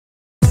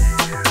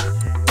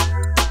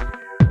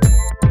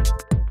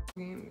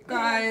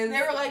Guys,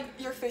 they were like,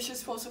 your fish is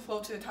supposed to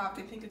float to the top.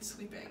 They think it's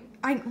sleeping.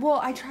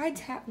 I tried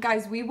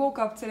guys, we woke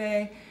up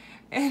today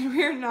and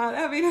we're not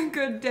having a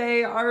good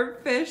day. Our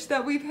fish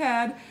that we've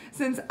had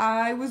since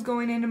I was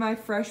going into my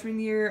freshman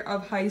year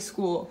of high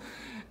school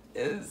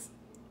is,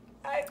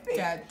 I think,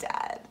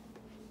 dead.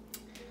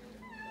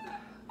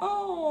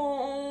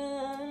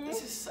 Oh.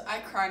 I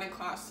cried in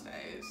class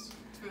today. It's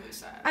really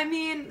sad. I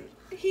mean,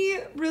 he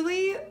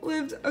really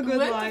lived a good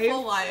life. A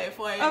full life,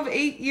 like, of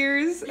 8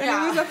 years, yeah.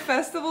 And it was a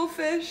festival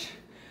fish.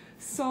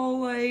 So,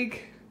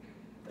 like...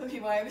 Okay,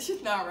 Maya, this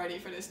is not ready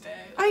for this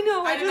day. I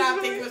know. I did not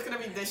think it was going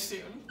to be this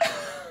soon.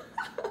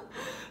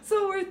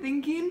 So we're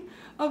thinking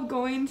of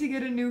going to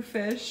get a new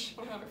fish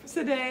 100%.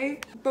 today.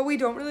 But we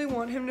don't really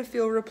want him to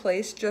feel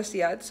replaced just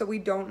yet, so we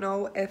don't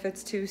know if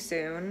it's too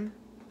soon.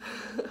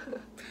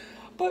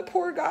 But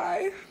poor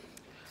guy.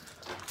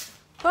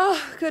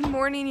 Oh, good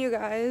morning, you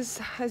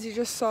guys. As you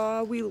just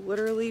saw, we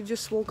literally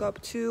just woke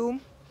up to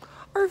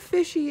our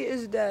fishy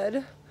is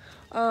dead.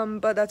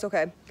 But that's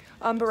okay.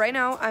 But right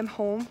now I'm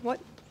home. What?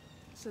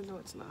 So no,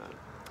 it's not.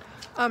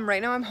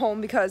 Right now I'm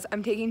home because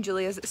I'm taking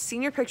Julia's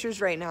senior pictures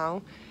right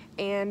now,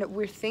 and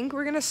we think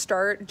we're gonna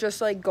start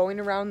just like going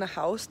around the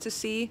house to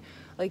see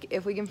like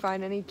if we can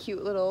find any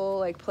cute little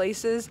like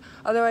places.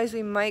 Otherwise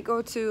we might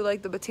go to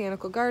like the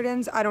botanical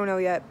gardens. I don't know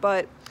yet,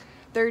 but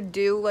they're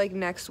due like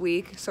next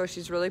week, so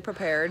she's really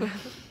prepared.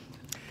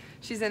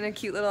 She's in a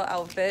cute little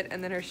outfit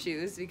and then her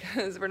shoes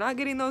because we're not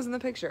getting those in the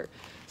picture.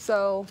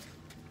 So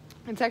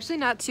it's actually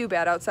not too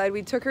bad outside.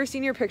 We took her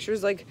senior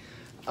pictures like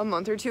a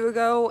month or two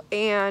ago,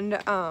 and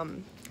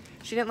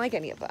she didn't like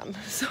any of them.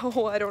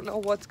 So I don't know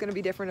what's gonna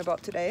be different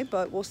about today,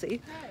 but we'll see.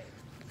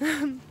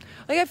 Like,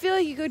 I feel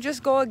like you could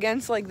just go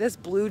against like this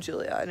blue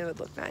Julia and it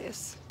would look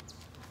nice.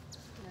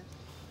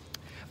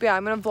 But yeah,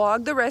 I'm gonna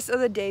vlog the rest of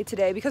the day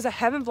today because I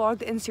haven't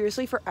vlogged in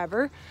seriously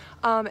forever.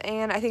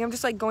 And I think I'm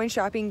just like going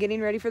shopping,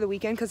 getting ready for the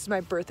weekend because it's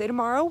my birthday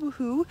tomorrow,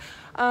 woohoo.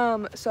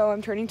 So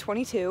I'm turning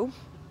 22,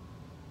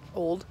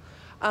 old.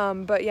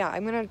 But yeah,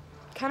 I'm gonna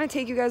kind of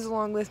take you guys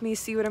along with me,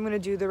 see what I'm gonna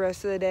do the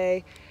rest of the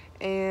day.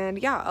 And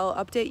yeah, I'll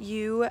update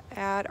you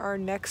at our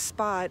next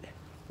spot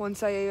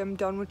once I am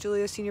done with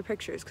Julia's senior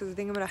pictures, because I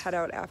think I'm gonna head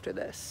out after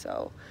this.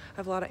 So I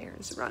have a lot of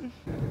errands to run.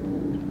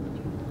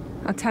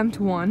 Attempt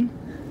 1.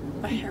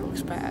 My hair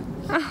looks bad.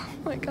 Oh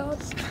my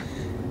god.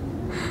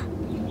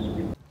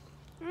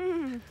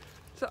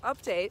 So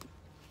update.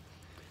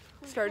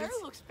 My hair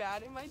looks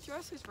bad and my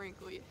dress is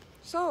wrinkly.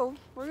 So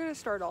we're gonna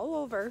start all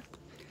over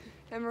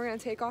and we're gonna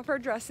take off our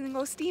dress and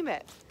go steam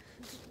it.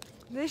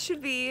 This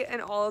should be an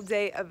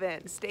all-day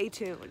event. Stay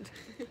tuned.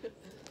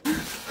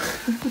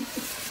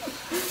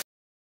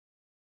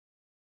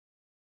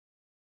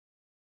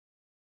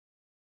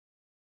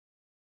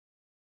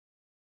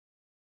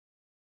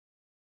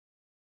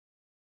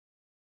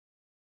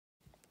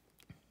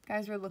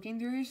 Guys, we're looking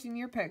through your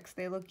senior pics.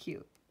 They look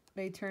cute.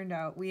 They turned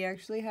out. We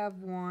actually have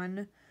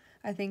one,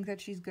 I think,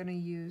 that she's gonna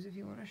use if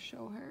you want to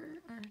show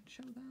her or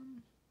show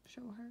them.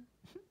 Show her.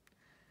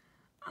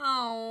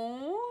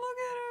 Oh, look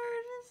at her.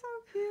 She's so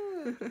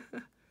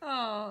cute.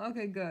 Oh,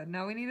 okay, good.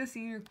 Now we need a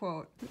senior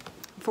quote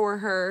for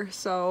her.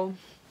 So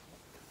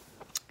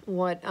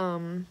what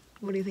do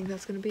you think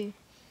that's gonna be?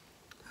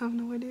 I have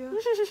no idea.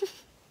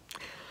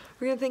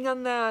 We're gonna think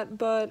on that,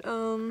 but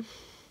do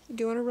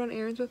you want to run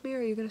errands with me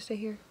or are you gonna stay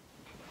here?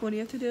 What do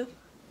you have to do?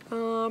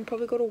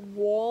 Probably go to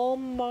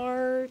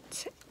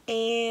Walmart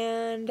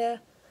and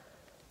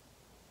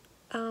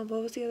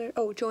what was the other?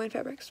 Oh, Joann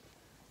Fabrics.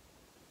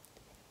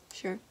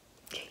 Sure.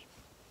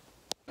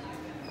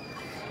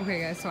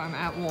 Okay guys, so I'm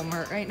at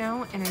Walmart right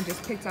now and I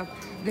just picked up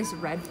this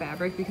red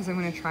fabric because I'm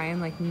gonna try and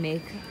like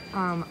make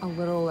a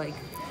little like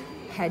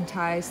head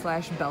tie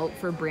 / belt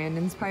for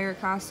Brandon's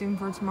pirate costume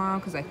for tomorrow,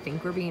 because I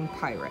think we're being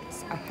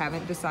pirates. I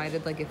haven't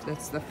decided like if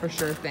that's the for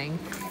sure thing.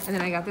 And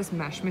then I got this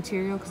mesh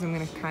material because I'm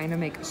gonna kind of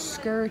make a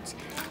skirt,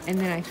 and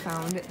then I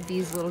found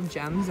these little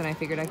gems and I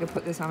figured I could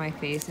put this on my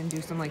face and do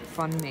some like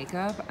fun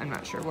makeup. I'm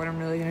not sure what I'm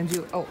really gonna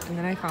do. Oh, and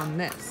then I found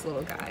this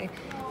little guy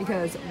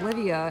because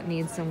Olivia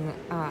needs some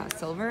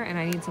silver and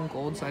I need some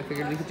gold, so I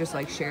figured we could just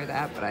like share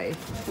that, but I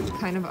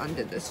kind of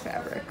undid this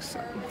fabric,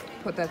 so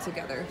put that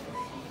together.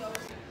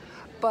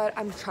 But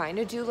I'm trying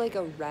to do like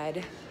a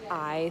red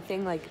eye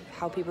thing, like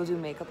how people do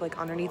makeup like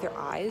underneath their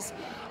eyes.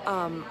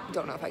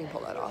 Don't know if I can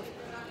pull that off,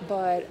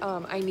 but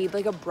I need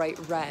like a bright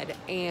red,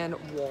 and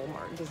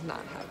Walmart does not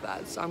have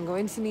that. So I'm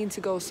going to need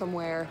to go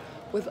somewhere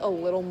with a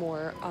little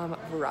more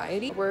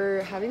variety.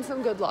 We're having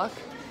some good luck,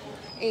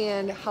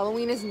 and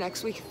Halloween is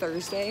next week,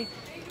 Thursday,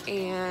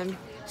 and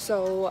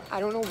so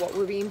I don't know what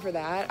we're being for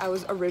that. I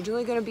was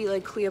originally gonna be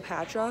like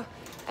Cleopatra,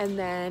 and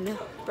then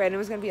Brandon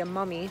was gonna be a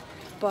mummy.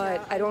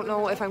 But I don't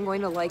know if I'm going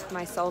to like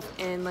myself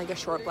in like a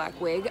short black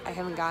wig. I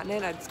haven't gotten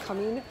it. It's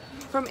coming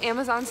from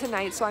Amazon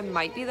tonight, so I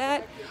might be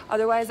that.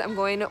 Otherwise, I'm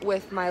going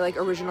with my like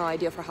original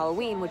idea for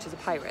Halloween, which is a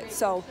pirate.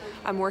 So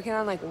I'm working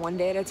on like one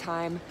day at a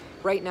time.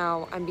 Right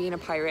now, I'm being a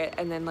pirate,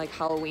 and then like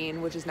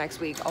Halloween, which is next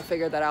week, I'll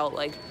figure that out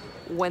like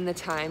when the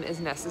time is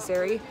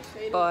necessary.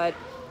 But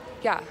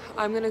yeah,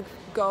 I'm gonna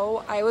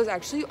go. I was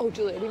actually, oh,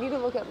 Julia, we need to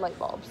look at light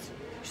bulbs.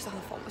 She's on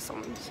the phone with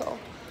someone, so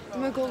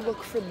I'm gonna go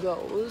look for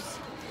those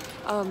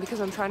because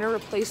I'm trying to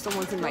replace the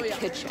ones in my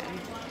kitchen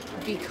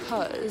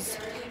because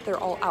they're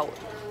all out.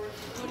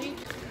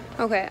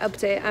 Okay,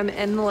 update. I'm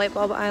in the light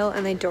bulb aisle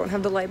and they don't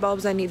have the light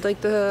bulbs. I need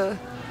like the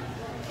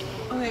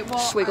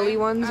swiggly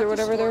ones or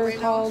whatever they're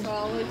called. So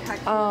I'll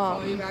like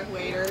call you back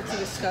later to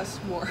discuss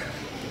more.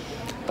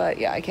 But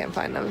yeah, I can't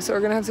find them. So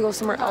we're gonna have to go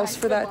somewhere else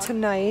for that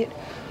tonight.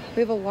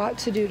 We have a lot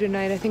to do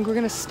tonight. I think we're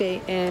gonna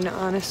stay in,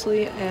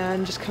 honestly,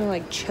 and just kind of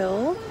like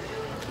chill.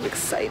 I'm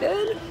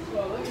excited.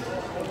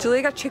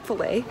 Julia got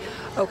Chick-fil-A.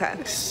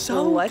 Okay,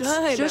 so let's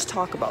good. just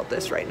talk about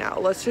this right now.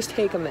 Let's just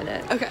take a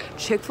minute. Okay.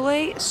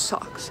 Chick-fil-A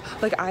sucks.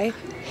 Like, I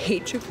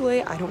hate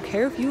Chick-fil-A. I don't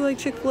care if you like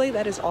Chick-fil-A.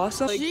 That is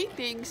awesome. She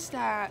thinks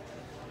that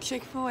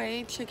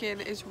Chick-fil-A chicken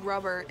is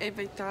rubber and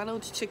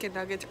McDonald's chicken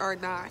nuggets are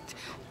not.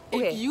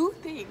 Okay. If you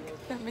think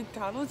that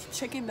McDonald's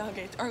chicken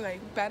nuggets are like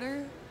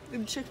better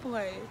than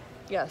Chick-fil-A,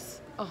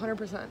 Yes,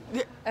 100%.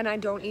 Yeah. And I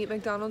don't eat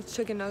McDonald's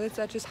chicken nuggets.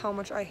 That's just how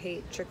much I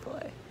hate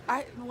Chick-fil-A.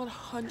 I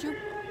 100.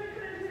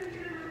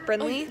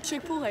 Brindley, Like,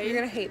 Chick-fil-A. you're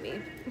gonna hate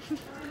me.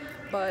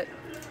 But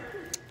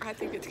I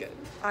think it's good.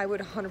 I would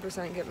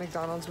 100% get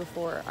McDonald's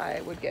before I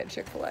would get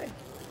Chick-fil-A.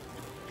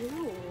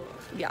 Ooh.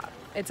 Yeah,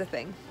 it's a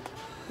thing.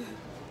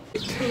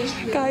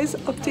 Guys,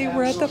 update,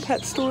 we're at the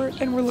pet store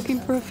and we're looking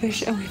for a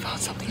fish and we found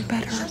something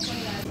better.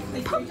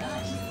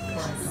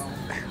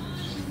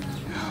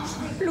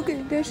 Look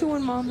at, there's the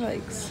one Mom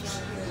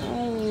likes.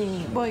 Oh,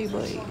 bye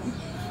bye.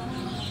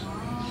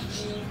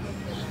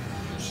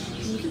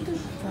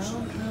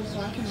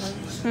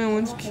 That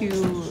one's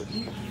cute.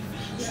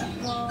 That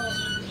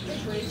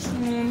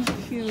one's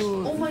cute.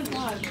 Oh my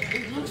god,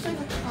 it looks like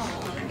a cow.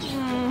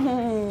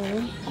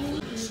 Oh.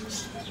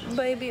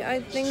 Baby, I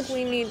think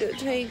we need to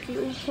take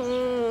you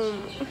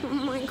home. Oh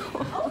my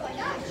god.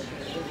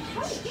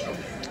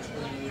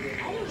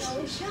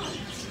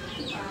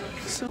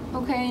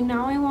 Okay,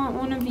 now I want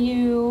one of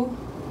you.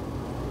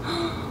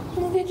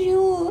 Look at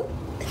you.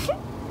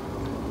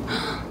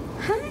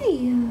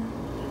 Hi.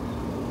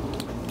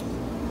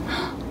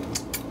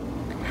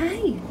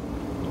 Hi.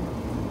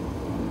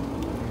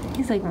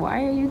 He's like,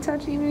 why are you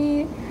touching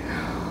me?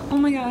 Oh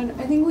my god,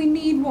 I think we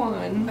need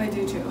one. I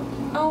do too.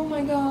 Oh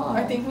my god.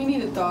 I think we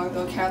need a dog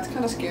though. Cats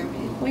kind of scare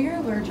me. Well, you're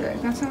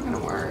allergic. That's not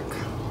gonna work.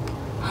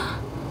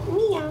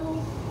 Meow.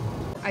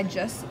 I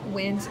just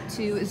went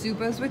to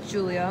Zupa's with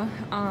Julia,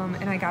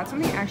 and I got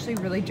something actually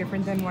really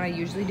different than what I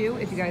usually do.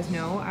 If you guys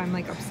know, I'm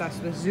like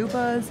obsessed with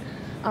Zupa's.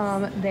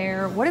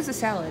 What is a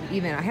salad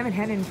even? I haven't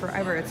had it in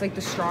forever. It's like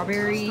the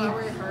strawberry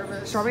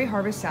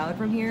harvest salad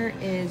from here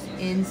is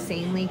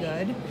insanely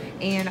good.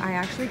 And I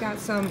actually got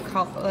some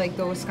like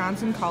the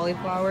Wisconsin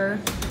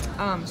cauliflower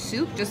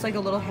soup, just like a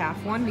little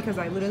half one, because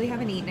I literally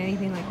haven't eaten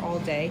anything like all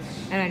day,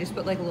 and I just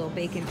put like a little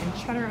bacon and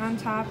cheddar on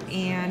top,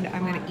 and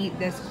I'm gonna eat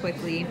this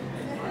quickly,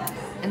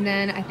 and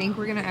then I think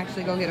we're gonna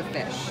actually go get a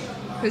fish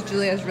because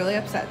Julia is really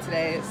upset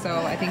today.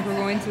 So I think we're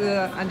going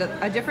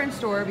to a different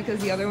store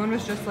because the other one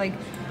was just like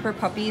for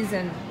puppies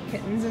and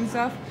kittens and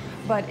stuff.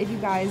 But if you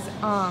guys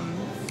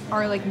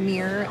are like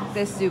near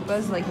this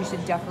Zupa's, like you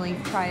should definitely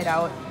try it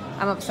out.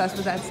 I'm obsessed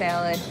with that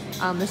salad.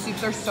 The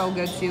soups are so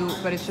good too,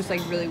 but it's just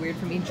like really weird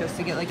for me just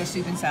to get like a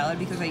soup and salad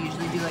because I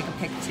usually do like a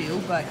pick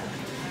too. But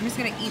I'm just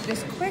gonna eat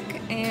this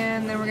quick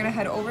and then we're gonna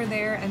head over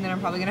there and then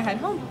I'm probably gonna head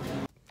home.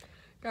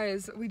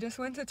 Guys, we just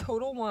went to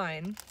Total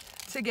Wine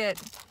to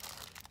get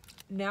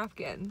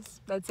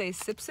napkins that say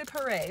Sip Sip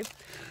Hooray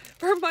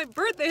for my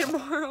birthday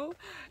tomorrow,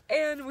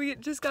 and we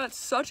just got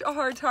such a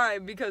hard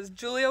time because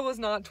Julia was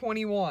not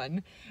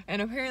 21,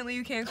 and apparently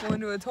you can't go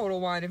into a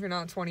Total Wine if you're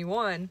not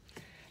 21.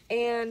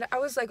 And I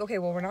was like, okay,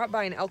 well, we're not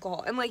buying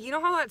alcohol. And like, you know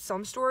how at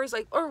some stores,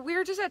 like, or we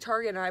were just at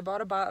Target and I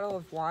bought a bottle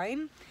of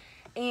wine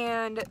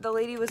and the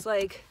lady was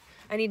like,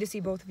 I need to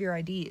see both of your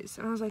IDs.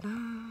 And I was like,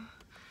 oh,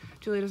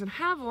 Julia doesn't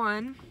have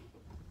one,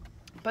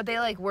 but they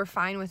like were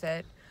fine with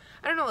it.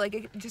 I don't know, like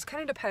it just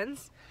kind of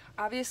depends.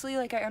 Obviously,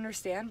 like I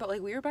understand, but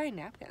like we were buying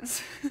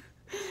napkins.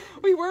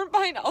 We weren't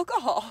buying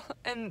alcohol,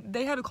 and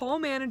they had to call a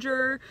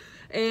manager,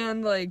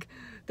 and like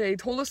they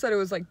told us that it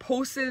was like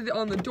posted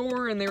on the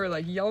door, and they were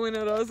like yelling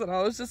at us, and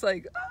I was just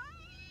like,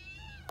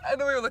 ah. And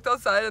then we looked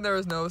outside, and there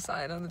was no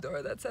sign on the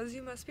door that says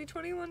you must be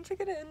 21 to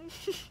get in.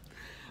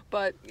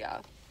 But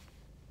yeah,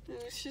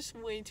 It's just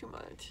way too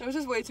much. it was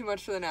just way too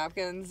much for the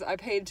napkins. I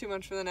paid too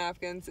much for the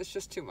napkins. It's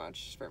just too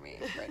much for me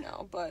right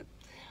now. But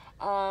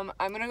I'm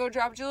gonna go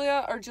drop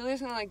Julia, or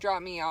Julia's gonna like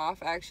drop me off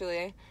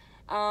actually.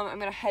 I'm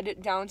gonna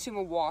head down to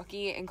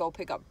Milwaukee and go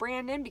pick up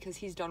Brandon because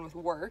he's done with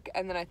work,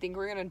 and then I think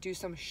we're gonna do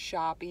some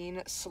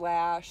shopping /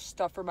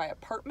 stuff for my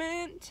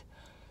apartment.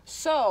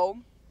 So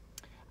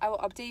I will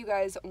update you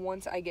guys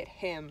once I get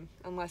him,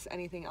 unless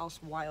anything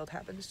else wild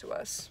happens to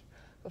us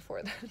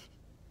before then.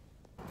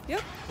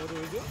 Yep. What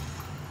do we do?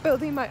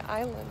 Building my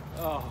island.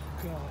 Oh,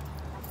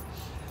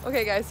 God.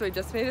 Okay guys, so I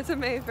just made it to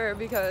Mayfair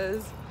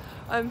because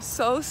I'm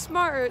so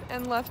smart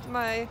and left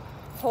my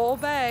whole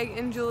bag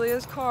in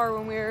Julia's car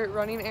when we were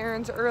running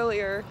errands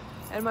earlier,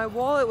 and my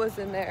wallet was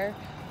in there.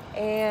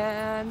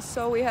 And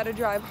so we had to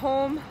drive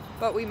home,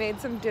 but we made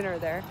some dinner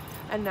there.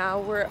 And now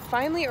we're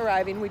finally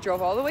arriving. We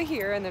drove all the way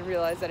here and then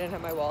realized I didn't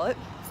have my wallet.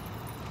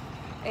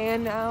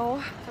 And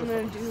now I'm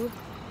gonna do,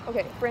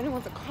 okay, Brandon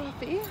wants a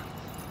coffee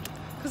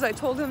because I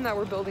told him that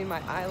we're building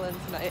my island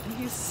tonight and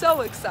he's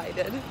so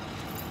excited.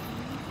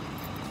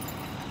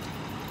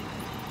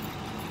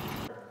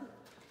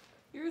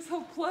 You're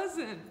so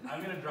pleasant.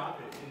 I'm gonna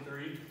drop it in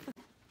 3.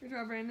 Good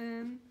job,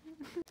 Brandon.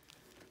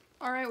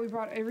 All right, we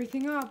brought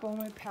everything up, all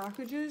my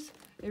packages,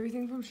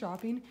 everything from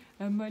shopping,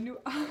 and my new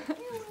island.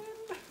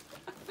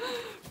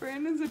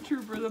 Brandon's a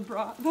trooper.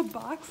 The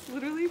box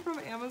literally from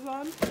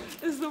Amazon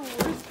is the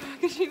worst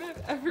packaging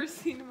I've ever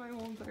seen in my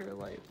whole entire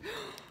life.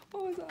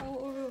 Oh, it's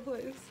all over the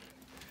place.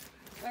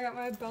 I got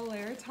my Bel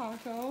Air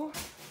taco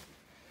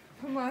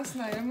from last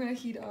night. I'm gonna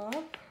heat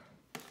up.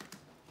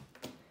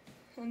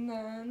 And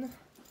then,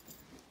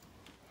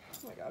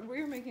 oh my God, we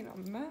are making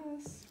a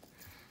mess.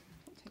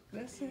 I'll take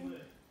this in.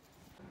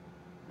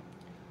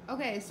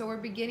 Okay, so we're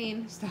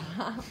beginning,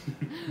 stop.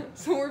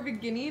 So we're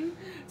beginning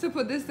to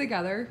put this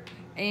together,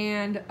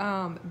 and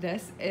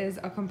this is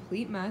a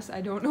complete mess. I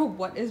don't know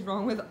what is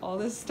wrong with all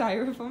this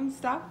styrofoam.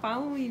 Stop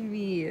following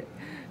me.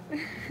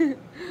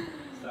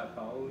 Stop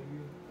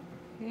following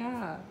you?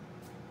 Yeah.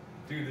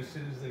 Dude, this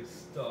shit is like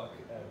stuck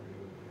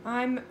everywhere.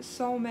 I'm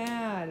so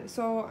mad.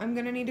 So I'm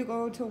gonna need to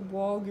go to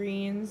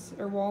Walgreens,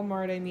 or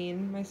Walmart I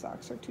mean. My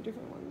socks are 2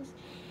 different ones.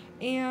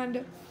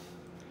 And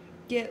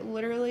get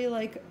literally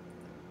like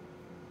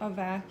a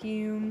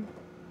vacuum,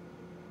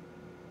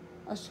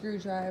 a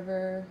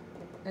screwdriver,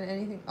 and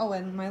anything. Oh,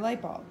 and my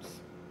light bulbs.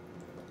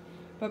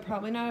 But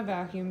probably not a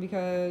vacuum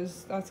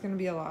because that's gonna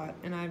be a lot,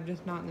 and I'm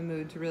just not in the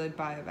mood to really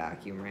buy a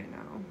vacuum right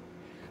now.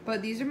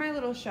 But these are my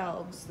little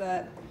shelves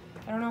that,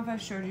 I don't know if I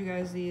showed you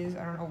guys these,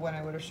 I don't know when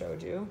I would have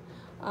showed you,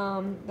 that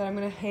I'm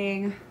gonna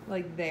hang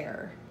like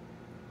there,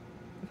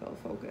 if it'll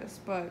focus.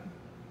 But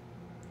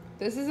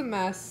this is a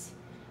mess.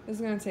 This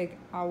is gonna take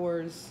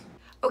hours.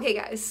 Okay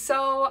guys,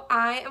 so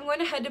I am going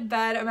to head to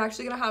bed. I'm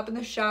actually gonna hop in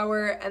the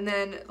shower and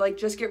then like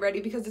just get ready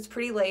because it's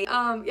pretty late.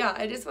 Yeah,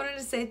 I just wanted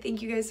to say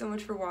thank you guys so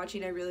much for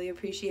watching. I really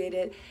appreciate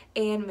it.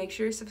 And make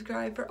sure you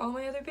subscribe for all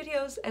my other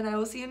videos, and I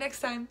will see you next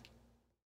time.